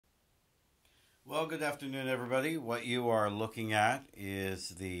Well, good afternoon, everybody. What you are looking at is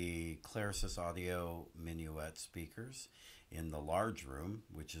the Clarisys Audio Minuet speakers in the large room,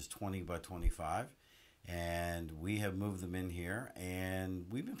 which is 20 by 25. And we have moved them in here, and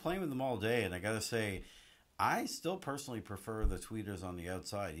we've been playing with them all day. And I got to say, I still personally prefer the tweeters on the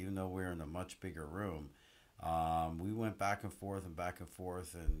outside, even though we're in a much bigger room. We went back and forth, and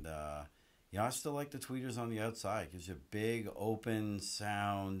I still like the tweeters on the outside. It gives you a big open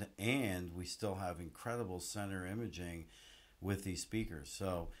sound, and we still have incredible center imaging with these speakers.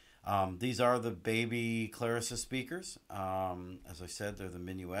 So these are the baby Clarisys speakers. As I said, they're the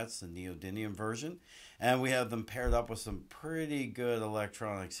Minuets, the neodymium version. And we have them paired up with some pretty good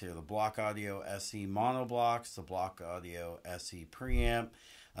electronics here. The Block Audio SE monoblocks, the Block Audio SE preamp,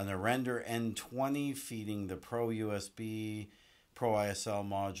 an Aurender N20 feeding the Pro USB Pro ISL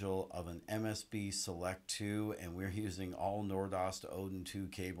module of an MSB Select II, and we're using all Nordost Odin 2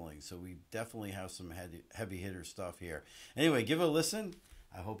 cabling. So we definitely have some heavy hitter stuff here. Anyway, give it a listen.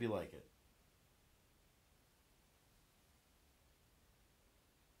 I hope you like it.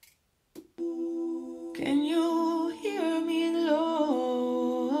 Can you hear me,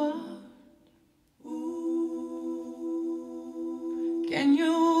 Lord? Can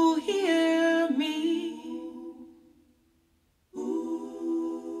you hear me?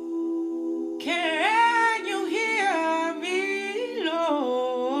 Can you hear me,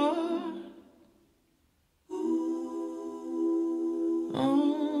 Lord?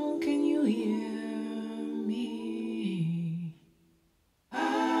 Oh, can you hear me?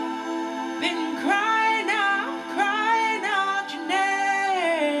 I've been crying out your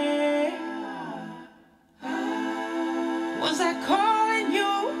name. Was I calling you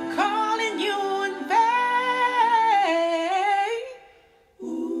in vain?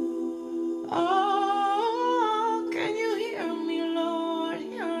 Oh, can you hear me, Lord?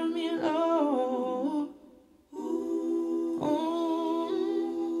 Hear me, Lord.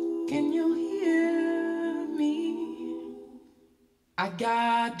 Oh, can you hear me? I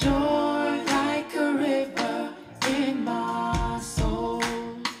got joy like a river in my soul.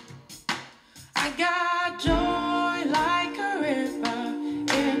 I got joy like a river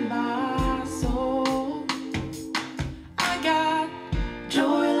in my soul. I got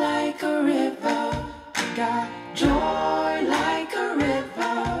joy like a river. I got joy like a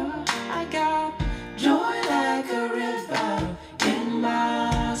river. I got joy like a river in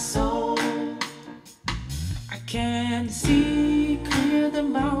my soul. I can see clear the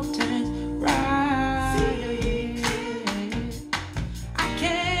mountains right. I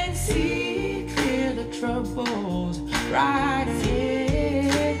can see clear the troubles right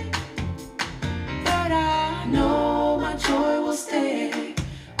ahead. But I know my joy will stay,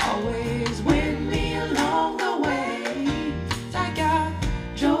 always with me along the way. I got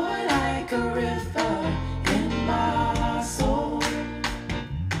joy like a river in my soul.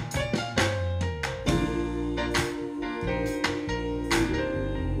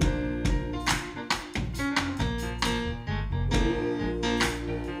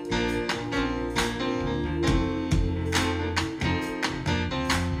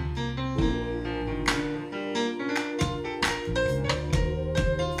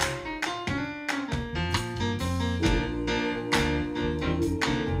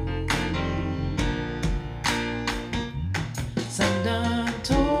 Someone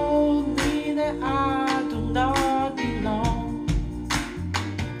told me that I do not belong.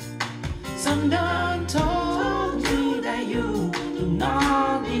 Someone told me that you do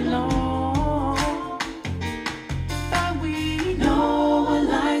not belong. But we know what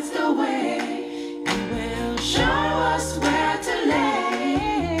lights the way and will show us where to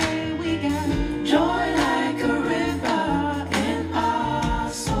lay. We got joy like a river in our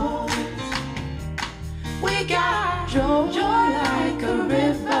souls. We got joy like a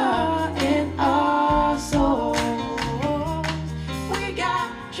river in our souls. We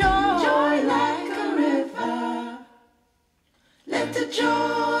got joy like a river. Let the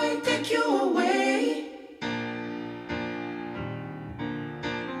joy take you away.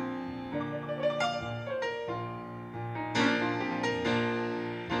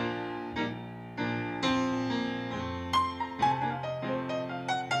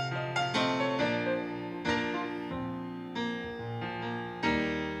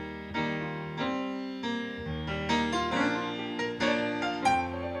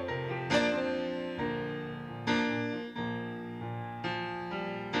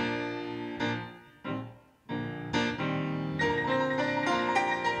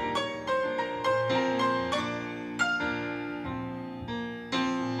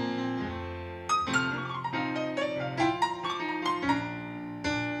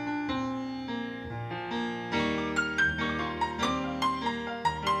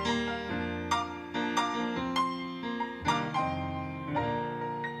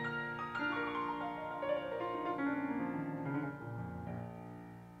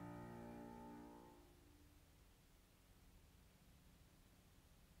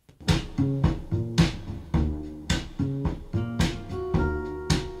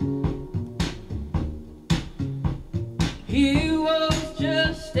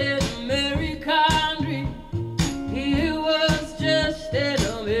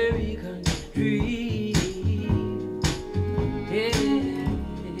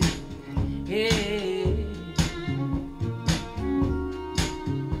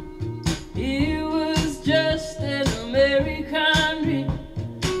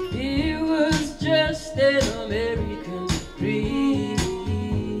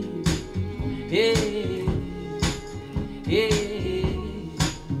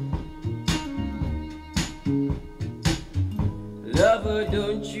 lover,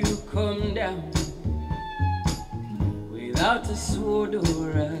 don't you come down without a sword or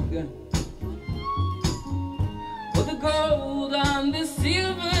a gun. For the gold and the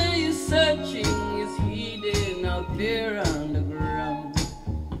silver you're searching is hidden out there underground.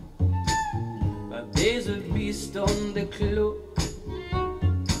 But there's a beast on the cloak,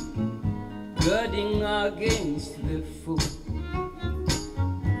 guarding against the foe.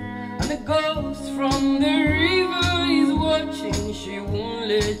 And the ghost from the river is watching, she won't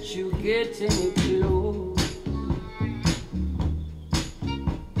let you get any close.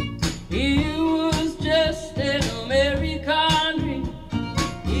 He was just an American dream.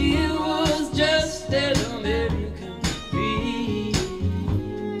 He was just an American dream.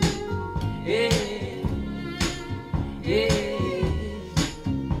 Yeah, yeah.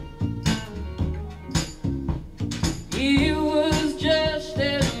 He was just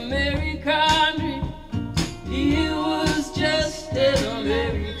an American dream. He was just an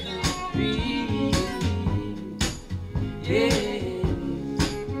American dream. Yeah.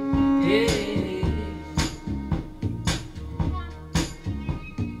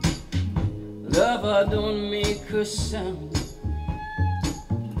 Lover, don't make a sound.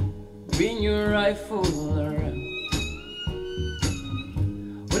 Bring your rifle around.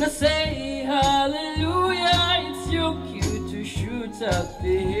 When I say hallelujah, it's your cue to shoot at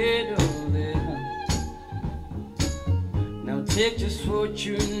the head of the hound. Now take just what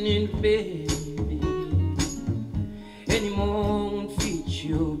you need, baby. Any more won't fit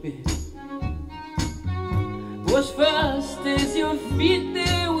your bed. As fast as your feet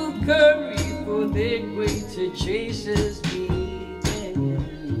they will carry, for their greater chasers be.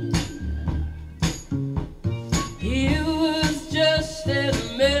 He was just an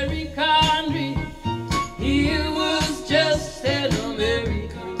American dream. He was just an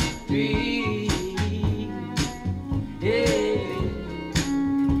American dream. Yeah,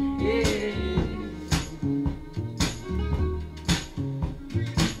 yeah.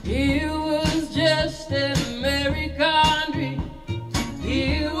 He was just an American dream. He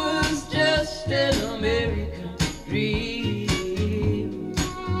was just an American dream.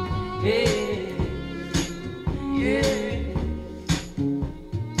 Yeah, yeah.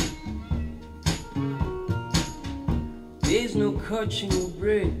 There's no catching your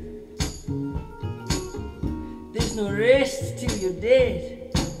breath. There's no rest till you're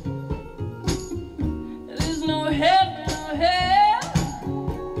dead. There's no heaven, no hell.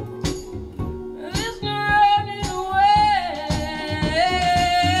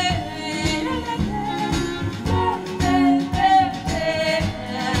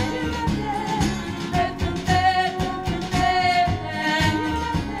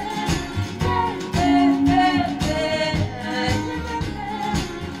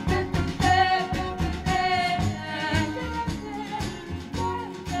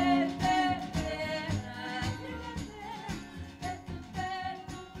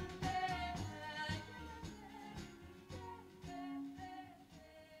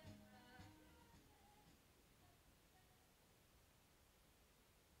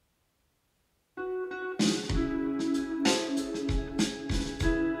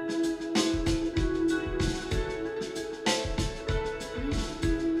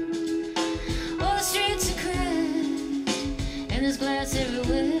 Glass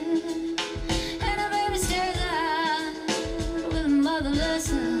everywhere, and a baby stares out with a mother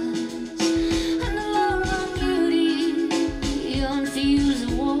lessons, and the love of beauty on the fields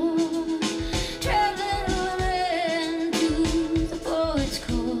of war, traveling women to the poet's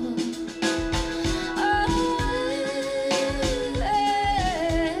core.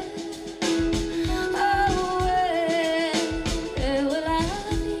 Where will I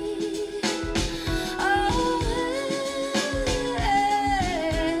be?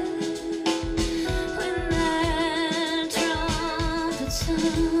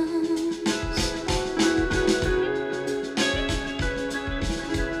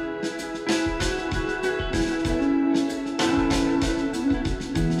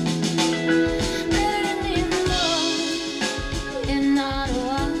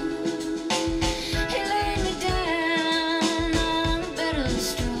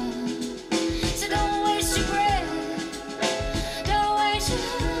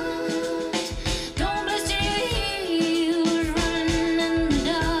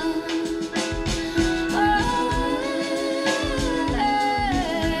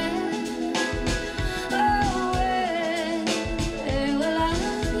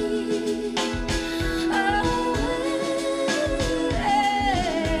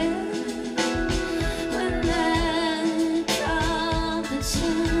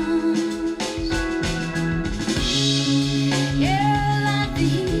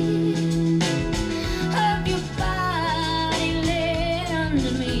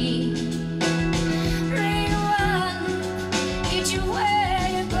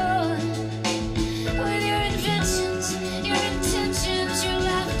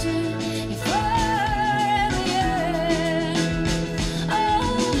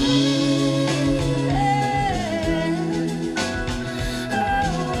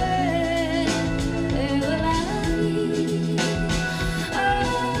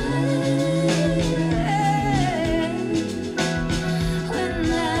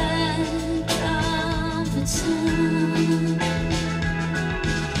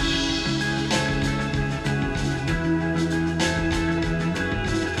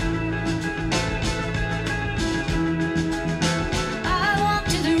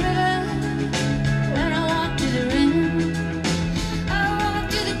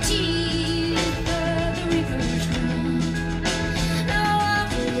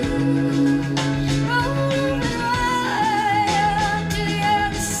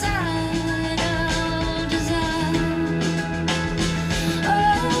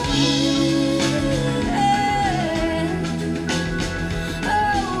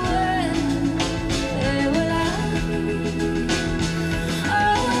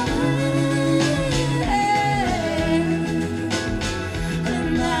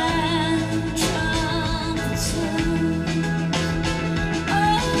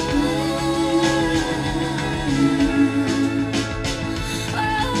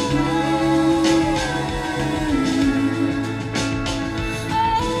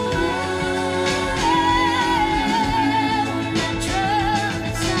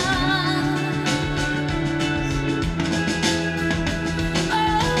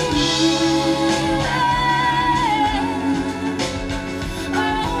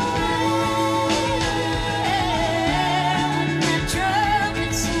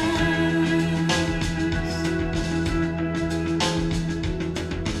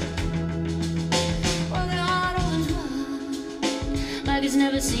 like it's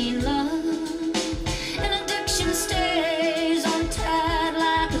never seen love. And addiction stays on tight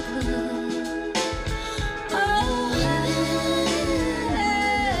like a glove. Oh,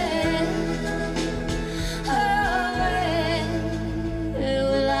 where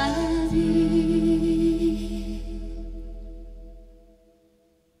will I be?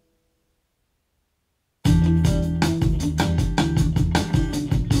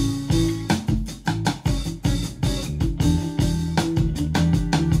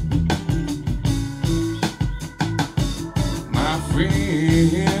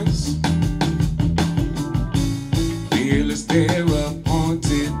 Friends, feel it's their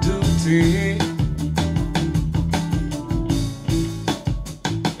appointed duty.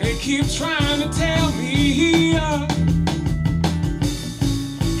 They keep trying to tell me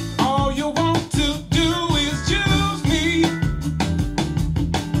all you want to do is choose me.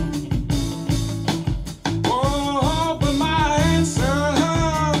 Oh, but my answer,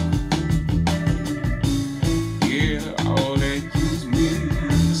 yeah, all that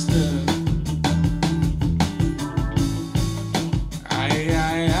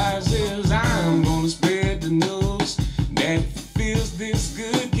says I'm gonna spread the news that feels this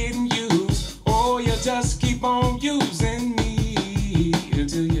good getting used. Oh, you just keep on using me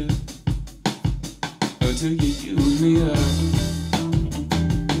until you use me up.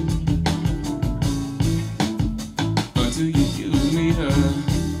 Until you use me up.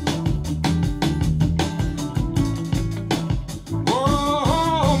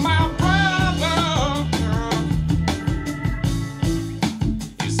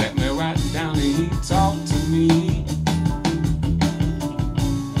 Talk to me.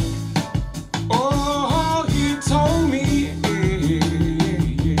 Oh, he told me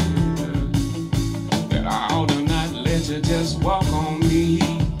that I ought to not let you just walk on me.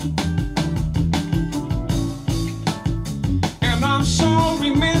 And I'm sure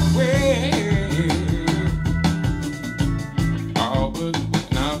he meant well. Oh, but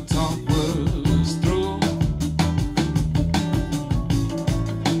when our talk was through,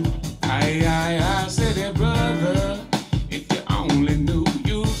 I said it, brother, if you only knew,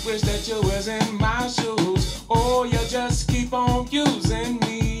 you'd wish that you was in my shoes. Oh, you just keep on using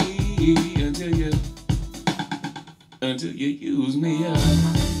me until you use me up.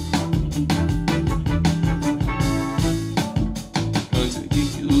 Until you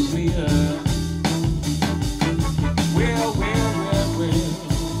use me up. Well, well, well, well.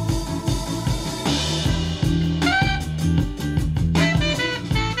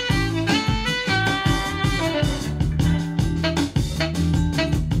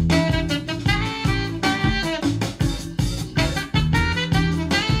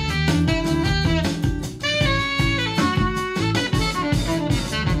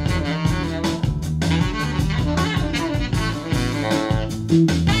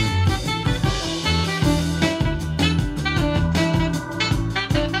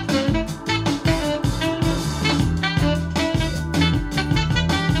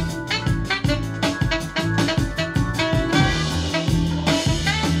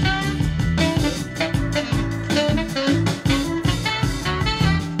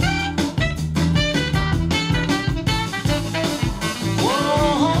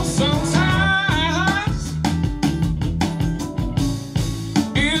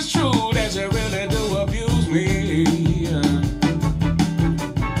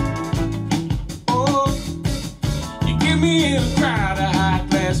 Me in a crowd of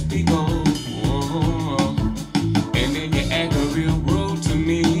high-class people, and then you act real rude to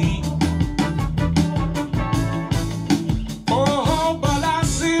me. Oh, but I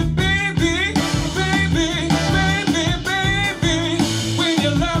said, baby, baby, baby, baby, when you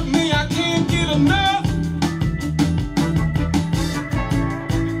love me, I can't get enough.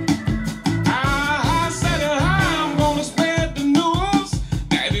 I said I'm gonna spread the news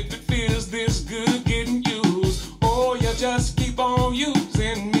that if it feels this good getting used, oh, you just keep on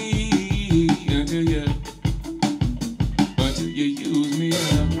using me until you use me up.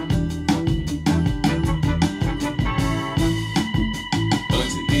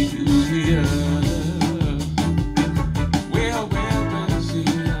 Until you use me up. Well, well, well, see,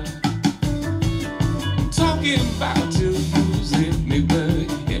 I'm talking about you using me, but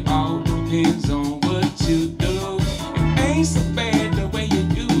it all depends on what you do. It ain't so bad the way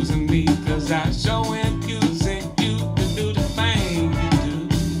you're using me, 'cause I sure am using you to do the thing you do.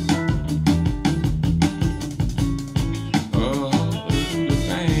 Oh, the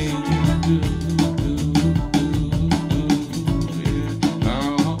thing you do.